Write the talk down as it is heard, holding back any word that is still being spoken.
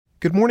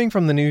Good morning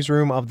from the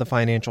newsroom of the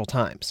Financial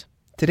Times.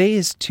 Today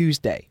is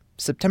Tuesday,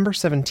 September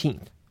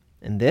 17th,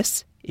 and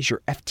this is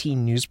your FT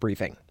News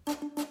Briefing.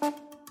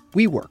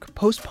 WeWork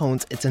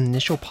postpones its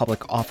initial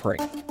public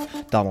offering.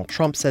 Donald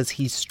Trump says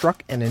he's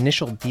struck an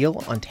initial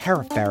deal on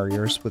tariff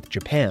barriers with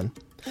Japan.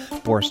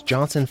 Boris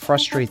Johnson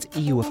frustrates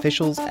EU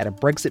officials at a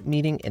Brexit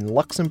meeting in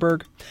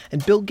Luxembourg.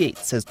 And Bill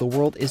Gates says the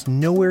world is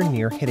nowhere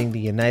near hitting the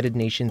United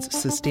Nations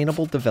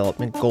Sustainable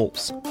Development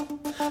Goals.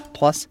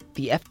 Plus,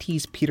 the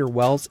FT's Peter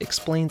Wells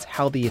explains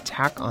how the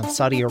attack on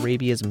Saudi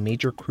Arabia's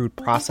major crude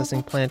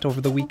processing plant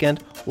over the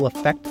weekend will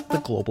affect the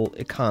global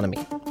economy.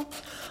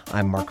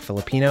 I'm Mark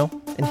Filipino,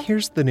 and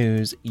here's the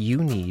news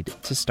you need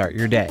to start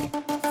your day.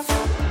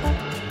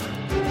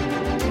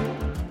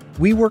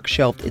 WeWork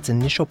shelved its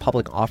initial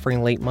public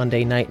offering late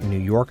Monday night in New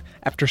York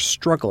after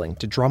struggling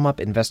to drum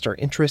up investor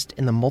interest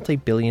in the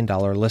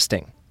multi-billion-dollar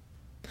listing.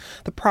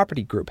 The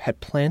property group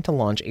had planned to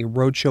launch a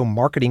roadshow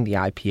marketing the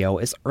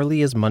IPO as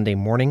early as Monday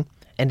morning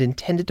and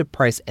intended to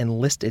price and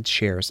list its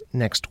shares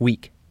next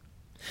week.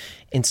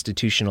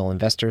 Institutional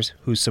investors,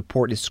 whose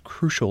support is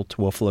crucial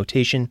to a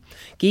flotation,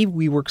 gave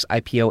WeWork's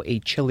IPO a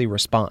chilly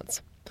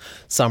response.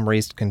 Some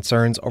raised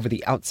concerns over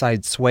the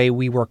outside sway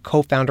WeWork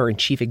co-founder and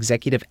chief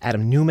executive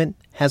Adam Neumann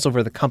has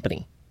over the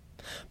company.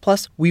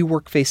 Plus,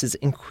 WeWork faces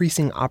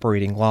increasing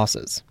operating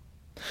losses.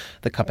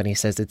 The company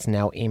says it's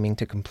now aiming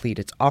to complete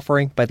its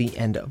offering by the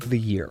end of the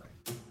year.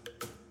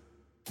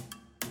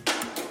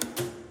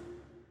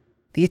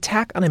 The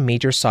attack on a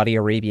major Saudi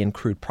Arabian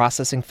crude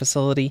processing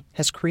facility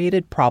has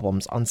created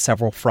problems on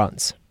several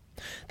fronts.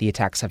 The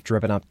attacks have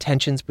driven up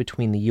tensions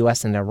between the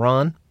U.S. and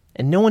Iran,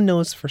 and no one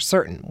knows for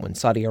certain when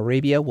Saudi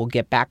Arabia will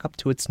get back up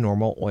to its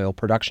normal oil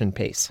production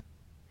pace.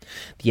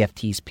 The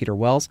FT's Peter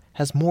Wells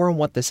has more on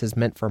what this has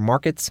meant for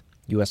markets,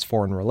 U.S.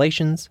 foreign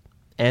relations,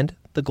 and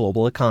the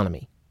global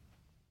economy.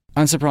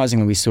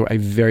 Unsurprisingly, we saw a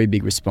very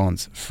big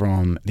response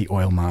from the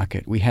oil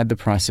market. We had the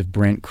price of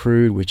Brent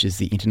crude, which is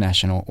the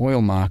international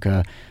oil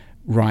marker,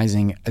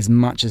 rising as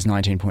much as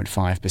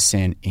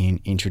 19.5% in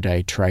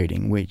intraday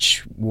trading,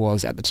 which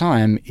was at the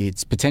time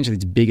potentially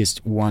its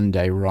biggest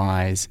one-day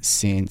rise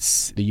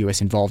since the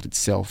US involved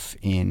itself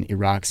in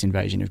Iraq's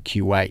invasion of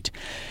Kuwait.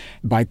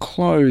 By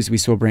close, we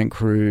saw Brent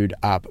crude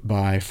up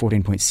by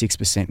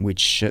 14.6%,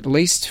 which at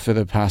least for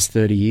the past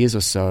 30 years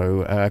or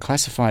so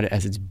classified it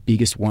as its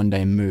biggest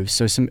one-day move.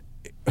 So some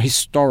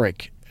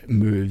historic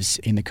moves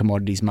in the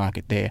commodities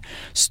market there.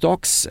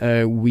 Stocks,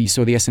 we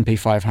saw the S&P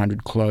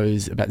 500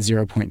 close about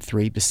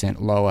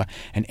 0.3% lower,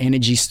 and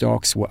energy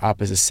stocks were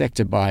up as a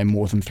sector by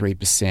more than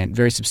 3%.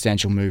 Very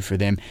substantial move for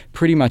them.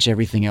 Pretty much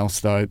everything else,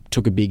 though,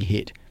 took a big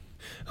hit.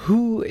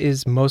 Who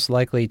is most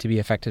likely to be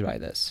affected by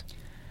this?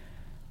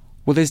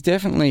 Well, there's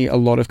definitely a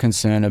lot of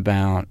concern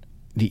about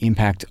the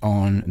impact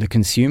on the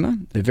consumer.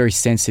 They're very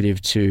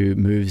sensitive to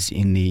moves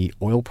in the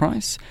oil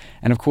price.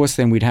 And of course,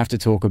 then we'd have to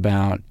talk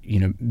about,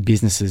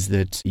 businesses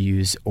that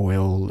use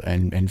oil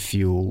and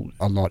fuel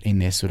a lot in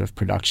their sort of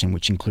production,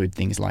 which include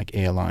things like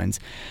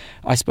airlines.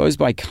 I suppose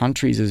by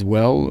countries as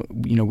well,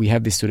 we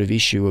have this sort of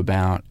issue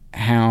about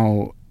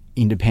how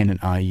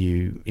independent are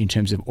you in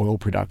terms of oil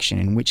production,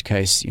 in which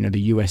case,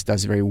 the US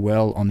does very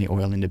well on the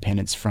oil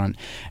independence front.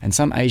 And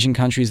some Asian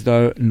countries,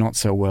 though, not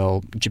so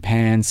well.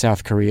 Japan,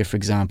 South Korea, for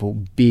example,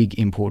 big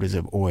importers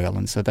of oil.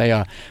 And so they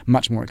are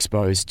much more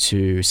exposed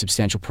to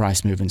substantial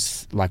price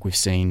movements like we've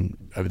seen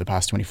over the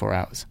past 24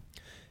 hours.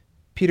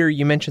 Peter,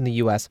 you mentioned the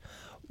US.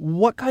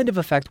 What kind of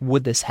effect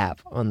would this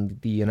have on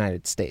the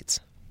United States?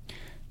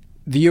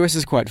 The US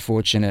is quite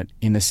fortunate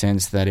in the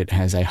sense that it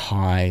has a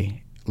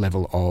high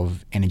level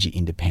of energy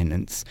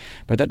independence.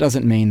 But that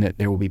doesn't mean that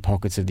there will be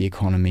pockets of the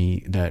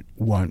economy that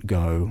won't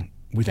go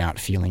without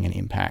feeling an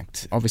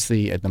impact.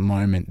 Obviously, at the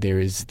moment, there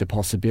is the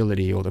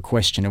possibility or the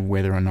question of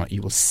whether or not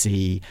you will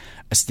see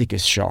a sticker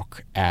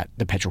shock at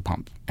the petrol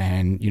pump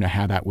and,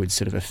 how that would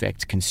sort of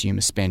affect consumer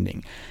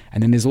spending.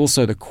 And then there's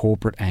also the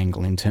corporate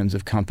angle in terms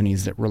of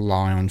companies that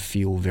rely on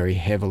fuel very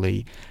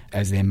heavily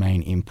as their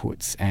main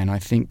inputs. And I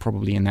think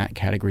probably in that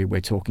category,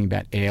 we're talking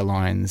about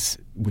airlines,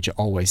 which are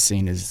always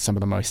seen as some of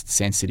the most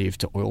sensitive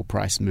to oil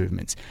price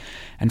movements.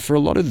 And for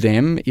a lot of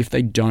them, if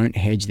they don't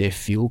hedge their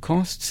fuel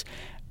costs,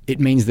 it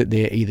means that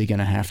they're either going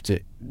to have to,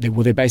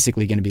 they're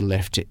basically going to be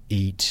left to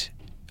eat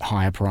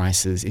higher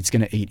prices. It's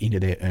going to eat into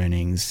their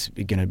earnings,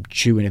 it's going to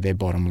chew into their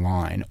bottom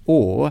line,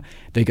 or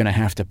they're going to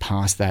have to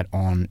pass that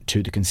on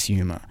to the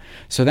consumer.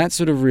 So that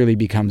sort of really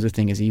becomes the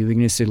thing, is you're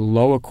going to see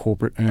lower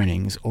corporate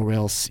earnings, or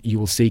else you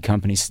will see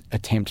companies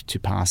attempt to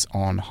pass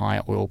on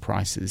higher oil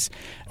prices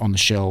on the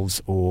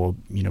shelves, or,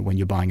 when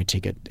you're buying a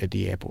ticket at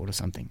the airport or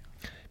something.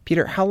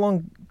 Peter, how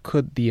long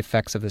could the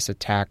effects of this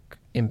attack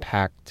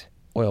impact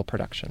oil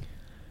production?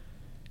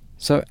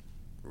 So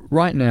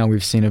right now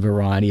we've seen a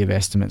variety of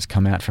estimates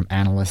come out from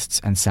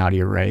analysts and Saudi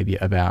Arabia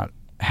about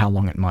how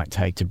long it might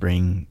take to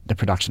bring the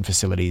production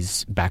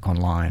facilities back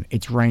online.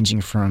 It's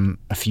ranging from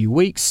a few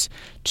weeks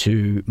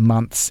to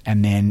months,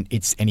 and then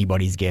it's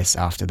anybody's guess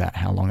after that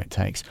how long it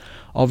takes.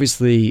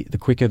 Obviously, the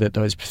quicker that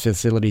those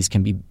facilities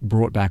can be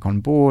brought back on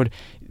board,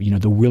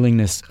 the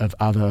willingness of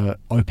other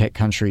OPEC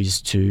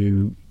countries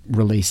to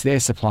release their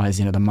supplies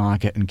into the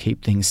market and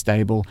keep things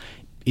stable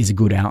is a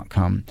good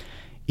outcome.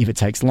 If it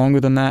takes longer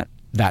than that,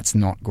 that's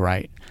not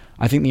great.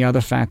 I think the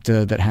other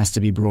factor that has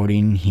to be brought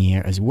in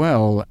here as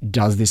well,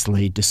 does this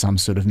lead to some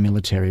sort of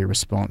military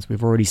response?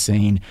 We've already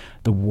seen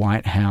the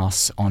White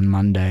House on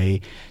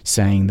Monday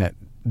saying that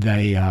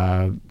they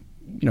are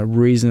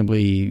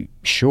reasonably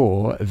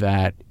sure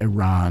that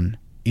Iran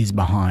is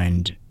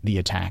behind the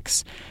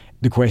attacks.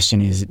 The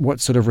question is, what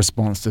sort of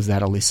response does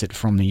that elicit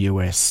from the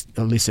US,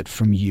 elicit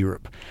from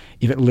Europe?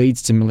 If it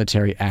leads to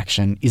military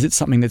action, is it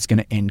something that's going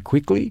to end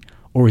quickly,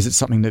 or is it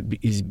something that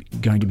is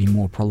going to be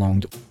more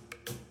prolonged?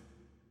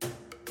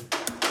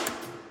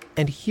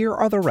 And here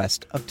are the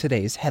rest of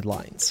today's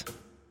headlines.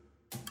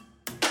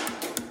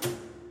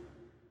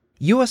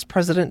 U.S.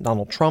 President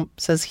Donald Trump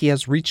says he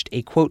has reached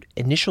a, quote,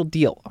 initial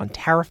deal on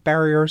tariff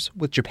barriers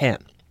with Japan.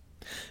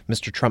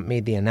 Mr. Trump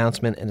made the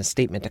announcement in a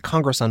statement to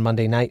Congress on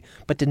Monday night,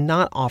 but did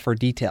not offer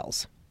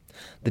details.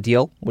 The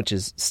deal, which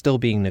is still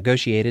being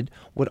negotiated,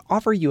 would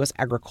offer U.S.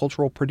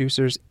 agricultural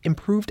producers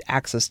improved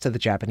access to the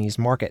Japanese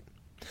market.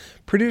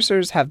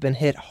 Producers have been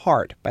hit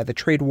hard by the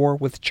trade war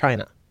with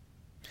China.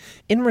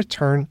 In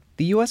return,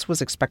 the U.S.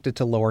 was expected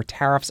to lower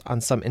tariffs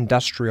on some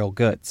industrial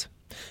goods.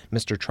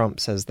 Mr. Trump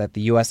says that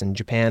the U.S. and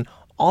Japan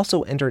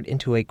also entered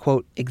into a,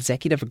 quote,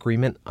 executive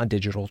agreement on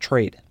digital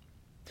trade.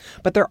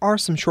 But there are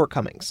some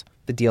shortcomings.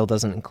 The deal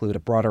doesn't include a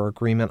broader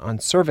agreement on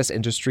service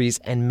industries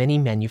and many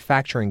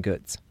manufacturing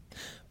goods.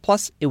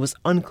 Plus, it was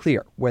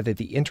unclear whether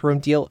the interim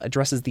deal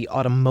addresses the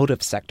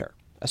automotive sector,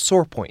 a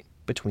sore point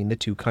between the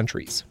two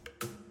countries.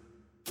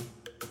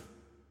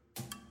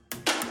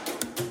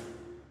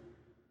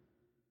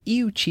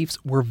 EU chiefs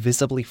were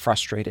visibly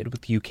frustrated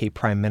with UK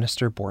Prime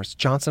Minister Boris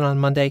Johnson on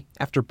Monday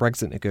after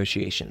Brexit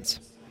negotiations.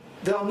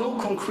 There are no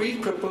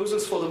concrete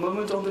proposals for the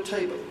moment on the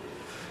table,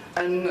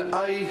 and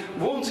I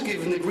won't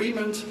give an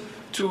agreement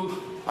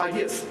to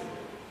ideas.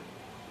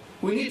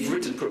 We need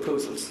written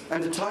proposals,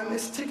 and the time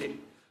is ticking.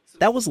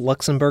 That was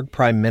Luxembourg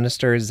Prime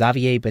Minister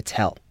Xavier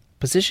Bettel,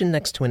 positioned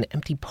next to an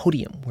empty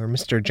podium where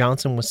Mr.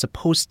 Johnson was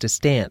supposed to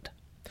stand.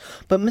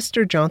 But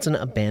Mr. Johnson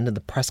abandoned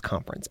the press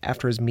conference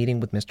after his meeting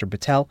with Mr.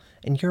 Bettel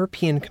and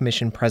European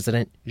Commission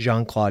President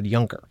Jean-Claude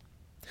Juncker.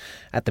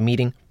 At the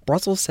meeting,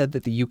 Brussels said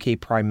that the UK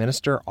Prime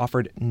Minister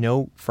offered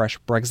no fresh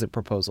Brexit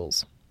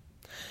proposals.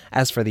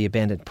 As for the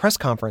abandoned press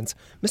conference,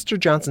 Mr.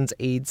 Johnson's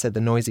aide said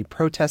the noisy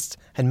protests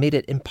had made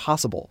it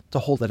impossible to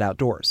hold it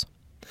outdoors.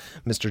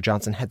 Mr.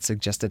 Johnson had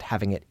suggested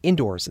having it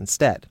indoors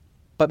instead,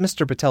 but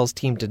Mr. Bettel's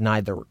team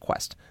denied the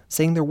request,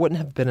 saying there wouldn't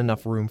have been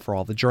enough room for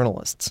all the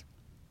journalists.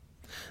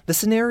 The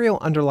scenario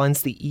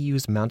underlines the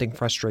EU's mounting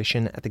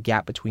frustration at the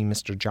gap between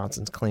Mr.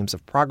 Johnson's claims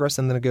of progress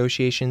in the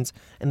negotiations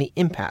and the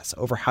impasse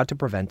over how to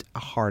prevent a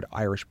hard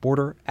Irish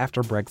border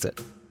after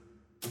Brexit.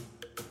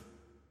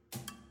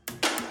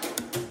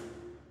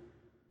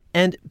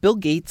 And Bill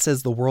Gates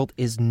says the world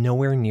is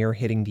nowhere near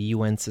hitting the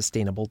UN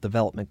Sustainable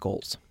Development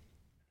Goals.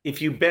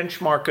 If you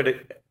benchmark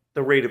it,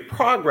 the rate of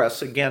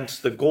progress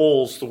against the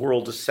goals the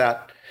world has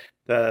set,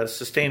 the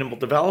Sustainable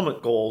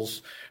Development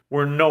Goals,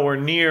 we're nowhere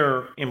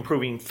near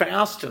improving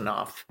fast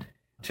enough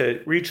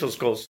to reach those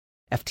goals.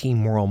 FT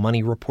Moral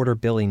Money reporter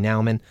Billy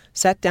Nauman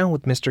sat down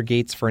with Mr.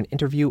 Gates for an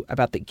interview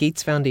about the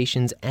Gates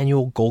Foundation's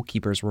annual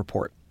Goalkeepers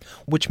Report,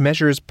 which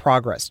measures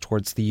progress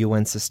towards the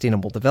UN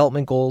Sustainable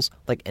Development Goals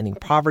like ending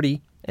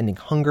poverty, ending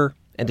hunger,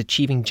 and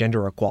achieving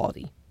gender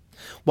equality.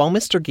 While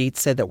Mr.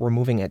 Gates said that we're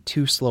moving at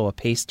too slow a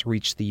pace to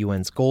reach the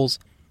UN's goals,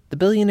 the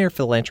billionaire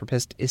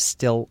philanthropist is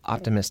still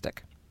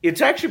optimistic.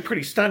 It's actually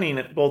pretty stunning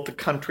at both the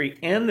country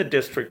and the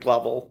district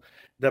level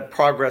that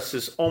progress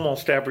is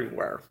almost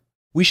everywhere.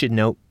 We should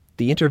note,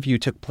 the interview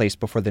took place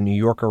before the New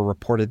Yorker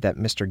reported that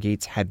Mr.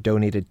 Gates had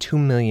donated $2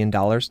 million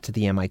to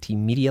the MIT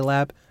Media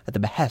Lab at the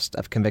behest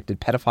of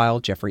convicted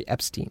pedophile Jeffrey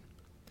Epstein.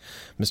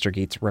 Mr.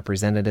 Gates'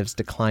 representatives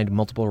declined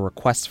multiple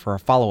requests for a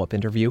follow-up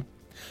interview.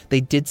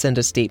 They did send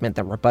a statement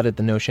that rebutted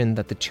the notion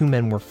that the two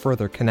men were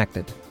further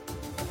connected.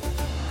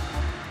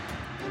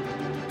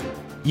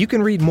 You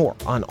can read more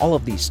on all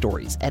of these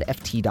stories at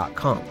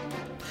FT.com.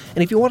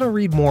 And if you want to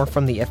read more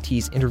from the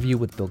FT's interview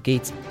with Bill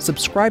Gates,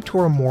 subscribe to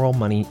our Moral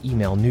Money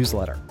email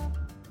newsletter.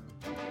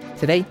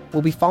 Today,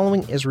 we'll be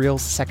following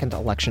Israel's second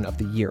election of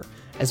the year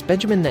as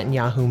Benjamin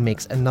Netanyahu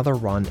makes another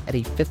run at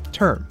a fifth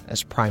term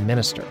as prime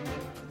minister.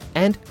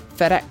 And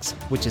FedEx,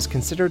 which is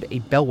considered a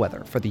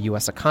bellwether for the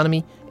U.S.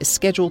 economy, is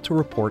scheduled to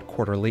report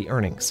quarterly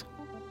earnings.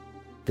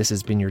 This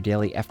has been your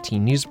daily FT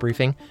News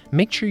Briefing.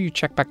 Make sure you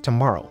check back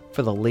tomorrow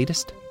for the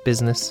latest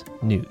business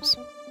news.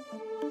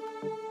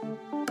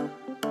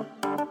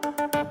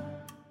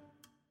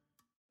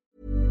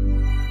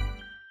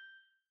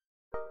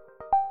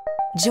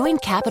 Join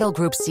Capital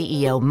Group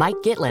CEO Mike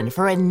Gitlin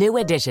for a new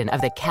edition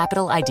of the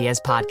Capital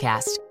Ideas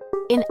Podcast.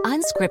 In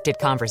unscripted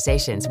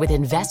conversations with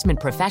investment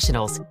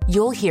professionals,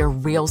 you'll hear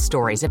real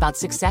stories about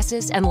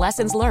successes and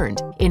lessons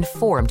learned,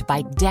 informed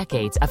by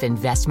decades of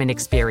investment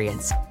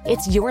experience.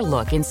 It's your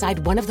look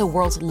inside one of the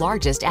world's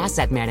largest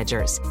asset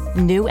managers.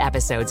 New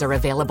episodes are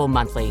available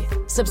monthly.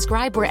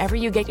 Subscribe wherever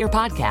you get your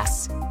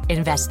podcasts.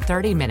 Invest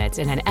 30 minutes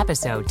in an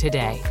episode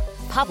today.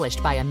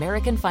 Published by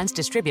American Funds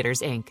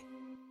Distributors, Inc.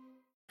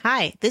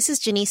 Hi, this is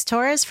Janice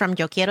Torres from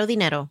Yo Quiero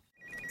Dinero.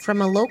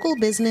 From a local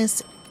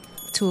business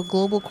to a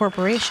global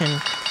corporation,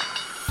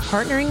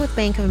 partnering with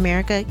Bank of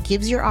America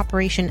gives your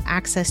operation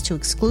access to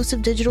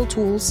exclusive digital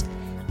tools,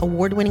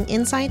 award-winning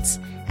insights,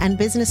 and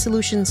business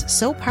solutions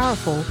so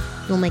powerful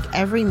you'll make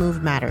every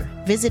move matter.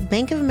 Visit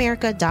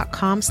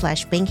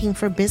bankofamerica.com/banking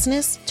for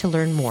business to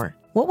learn more.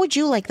 What would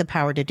you like the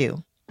power to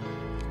do?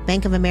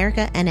 Bank of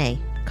America, N.A.,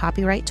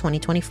 copyright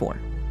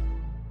 2024.